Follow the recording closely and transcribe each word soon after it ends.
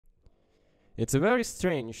It's very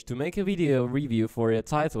strange to make a video review for a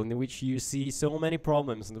title in which you see so many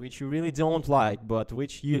problems and which you really don't like, but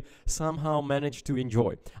which you somehow manage to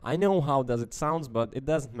enjoy. I know how does it sounds, but it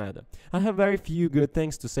doesn't matter. I have very few good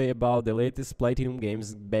things to say about the latest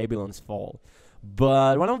PlatinumGames Babylon's Fall.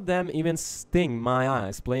 But one of them even sting my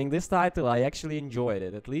eyes. Playing this title, I actually enjoyed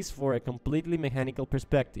it, at least for a completely mechanical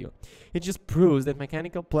perspective. It just proves that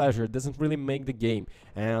mechanical pleasure doesn't really make the game,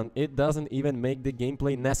 and it doesn't even make the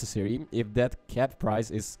gameplay necessary if that cap price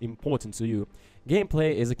is important to you.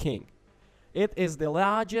 Gameplay is a king. It is the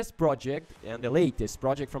largest project and the latest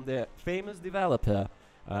project from the famous developer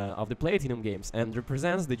of the PlatinumGames, and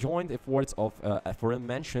represents the joint efforts of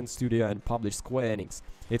aforementioned studio and published Square Enix.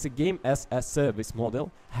 It's a game as a service model,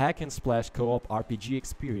 hack and splash co-op RPG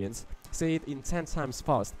experience. Say it in 10 times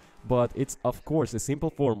fast, but it's of course a simple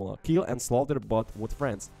formula: kill and slaughter, but with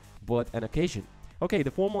friends, but an occasion. Okay,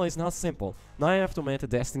 the formula is not simple. Nier Automata,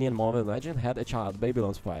 Destiny and Marvel Legend had a child,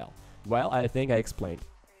 Babylon's Fall. Well, I think I explained.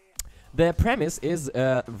 The premise is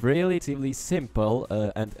relatively simple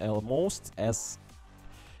and almost as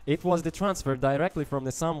it was the transfer directly from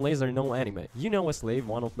the some lesser known anime. You know a slave,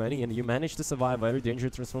 one of many, and you managed to survive very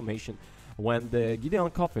dangerous transformation. When the Gideon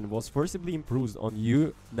coffin was forcibly imposed on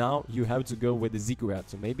you, now you have to go with the ziggurat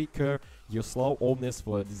to maybe cure your slow oldness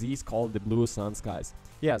for a disease called the blue sun skies.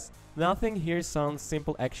 Yes, nothing here sounds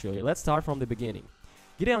simple actually. Let's start from the beginning.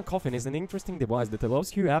 Gideon Coffin is an interesting device that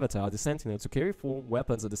allows your avatar, the Sentinel, to carry 4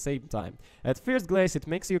 weapons at the same time. At first glance it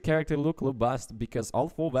makes your character look robust because all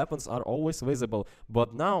 4 weapons are always visible,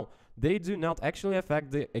 but now they do not actually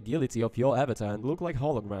affect the agility of your avatar and look like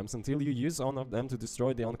holograms until you use one of them to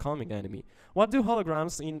destroy the oncoming enemy. What do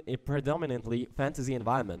holograms in a predominantly fantasy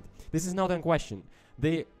environment? This is not in question.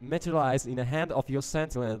 They materialize in the hand of your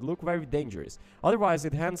sentinel and look very dangerous. Otherwise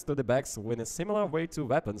it hands to the backs in a similar way to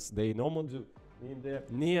weapons they normally do in the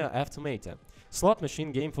Nier Automata slot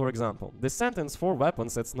machine game, for example. The sentence 4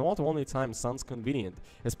 weapons at not only time sounds convenient,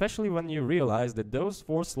 especially when you realize that those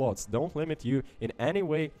 4 slots don't limit you in any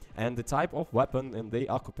way and the type of weapon and they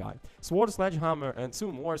occupy. Sword, sledgehammer and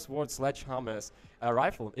 2 more sword sledgehammers, a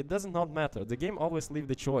rifle, it does not matter. The game always leaves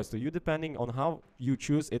the choice to you depending on how you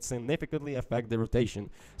choose. It significantly affects the rotation.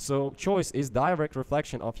 So choice is direct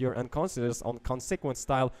reflection of your unconscious on consequent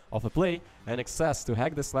style of a play and access to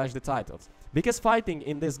hack the slash the titles. Because fighting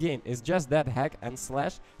in this game is just that hack and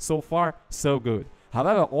slash, so far so good.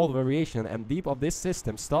 However, all variation and deep of this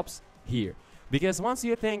system stops here. Because once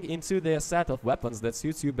you think into the set of weapons that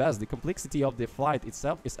suits you best, the complexity of the fight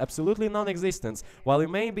itself is absolutely non-existent. While you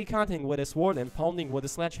may be cutting with a sword and pounding with a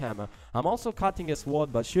sledgehammer, I'm also cutting a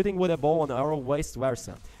sword but shooting with a bow and arrow vice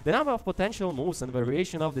versa. The number of potential moves and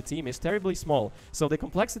variation of the team is terribly small, so the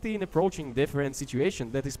complexity in approaching different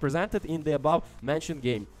situations that is presented in the above mentioned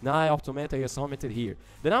game, Nier Automata, is omitted here.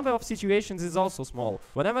 The number of situations is also small.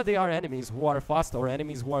 Whenever there are enemies who are fast or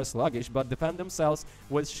enemies who are sluggish but defend themselves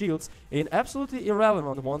with shields, in absolutely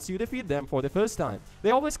irrelevant once you defeat them for the first time.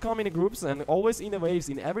 They always come in groups and always in waves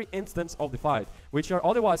in every instance of the fight, which are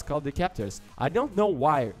otherwise called the captors. I don't know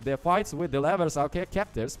why the fights with the levers are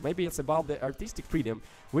captors. Maybe it's about the artistic freedom,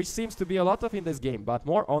 which seems to be a lot of in this game, but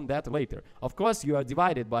more on that later. Of course, you are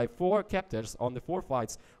divided by 4 captors on the 4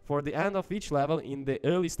 fights for the end of each level in the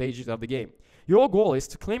early stages of the game. Your goal is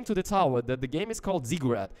to claim to the tower that the game is called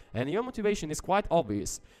Ziggurat, and your motivation is quite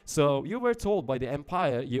obvious. So you were told by the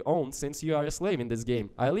empire you own since you are a slave in this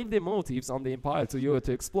game. I leave the motives on the empire to you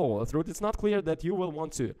to explore, although it's not clear that you will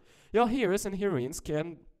want to. Your heroes and heroines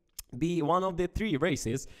can be one of the 3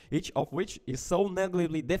 races, each of which is so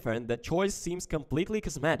negligibly different that choice seems completely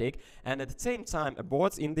cosmetic and at the same time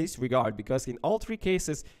aborts in this regard, because in all 3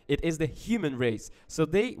 cases it is the human race. So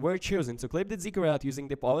they were chosen to clip the ziggurat using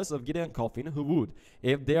the powers of Gideon Coffin, who would,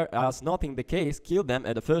 if there is nothing the case, kill them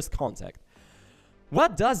at the first contact.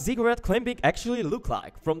 What does ziggurat climbing actually look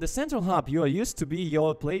like? From the central hub you are used to be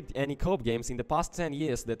you played any co-op games in the past 10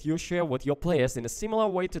 years that you share with your players in a similar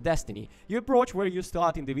way to Destiny. You approach where you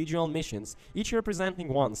start individual missions, each representing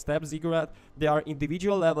one step ziggurat. There are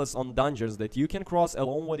individual levels on dungeons that you can cross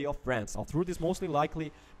along with your friends, although it is mostly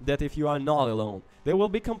likely that if you are not alone, they will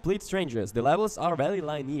be complete strangers. The levels are very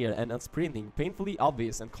linear and unsprinting, painfully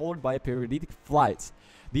obvious and colored by periodic flights.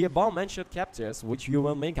 The above-mentioned captures, which you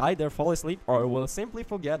will make either fall asleep or will simply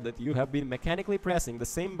forget that you have been mechanically pressing the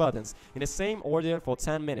same buttons in the same order for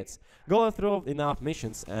 10 minutes. Go through enough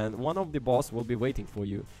missions and one of the boss will be waiting for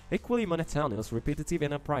you. Equally monotonous, repetitive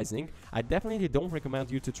and uprising, I definitely don't recommend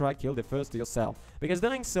you to try kill the first yourself, because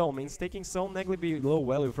doing so means taking so negligibly low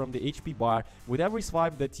value from the HP bar with every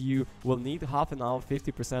swipe that you will need half an hour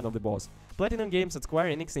 50% of the boss. PlatinumGames at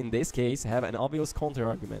Square Enix in this case have an obvious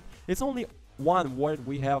counter-argument. It's only one word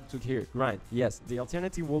we have to hear: grind. Yes, the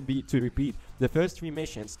alternative will be to repeat the first 3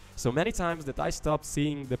 missions so many times that I stopped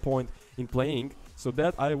seeing the point in playing, so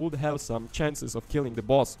that I would have some chances of killing the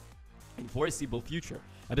boss in foreseeable future.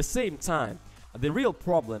 At the same time, the real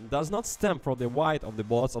problem does not stem from the weight of the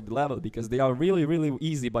boss of the level, because they are really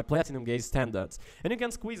easy by PlatinumGames standards, and you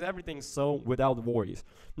can squeeze everything so without worries.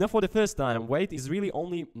 Now, for the first time, weight is really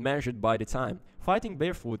only measured by the time. Fighting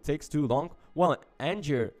barefoot takes too long, well,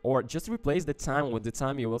 endure or just replace the time with the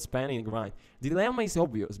time you will spend in grind. The dilemma is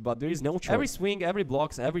obvious, but there is no choice. Every swing, every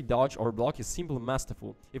block, every dodge or block is simply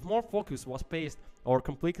masterful. If more focus was placed or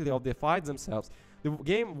completely of the fights themselves, the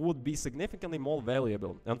game would be significantly more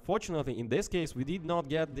valuable. Unfortunately, in this case, we did not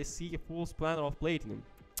get to see a full splendor of Platinum.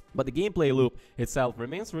 But the gameplay loop itself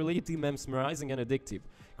remains really mesmerizing and addictive.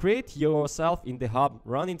 Create yourself in the hub,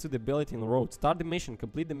 run into the built-in road, start the mission,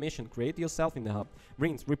 complete the mission, create yourself in the hub,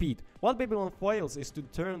 rinse, repeat. What Babylon fails is to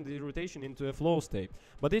turn the rotation into a flow state,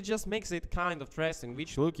 but it just makes it kind of interesting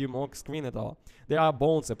which look you mock screen at all. There are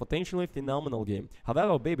Bones, a potentially phenomenal game.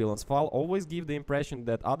 However, Babylon's fall always give the impression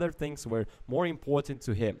that other things were more important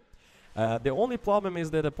to him. The only problem is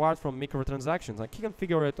that apart from microtransactions, I can't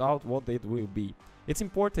figure it out what it will be. It's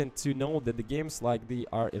important to know that the games like these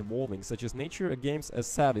are evolving, such as nature games as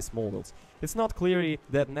service models. It's not clearly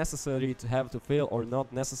that necessary to have to fail, or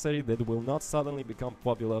not necessary that will not suddenly become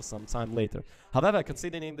popular sometime later. However,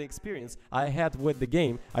 considering the experience I had with the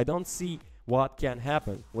game, I don't see what can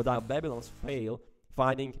happen without Babylon's fail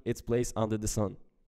finding its place under the sun.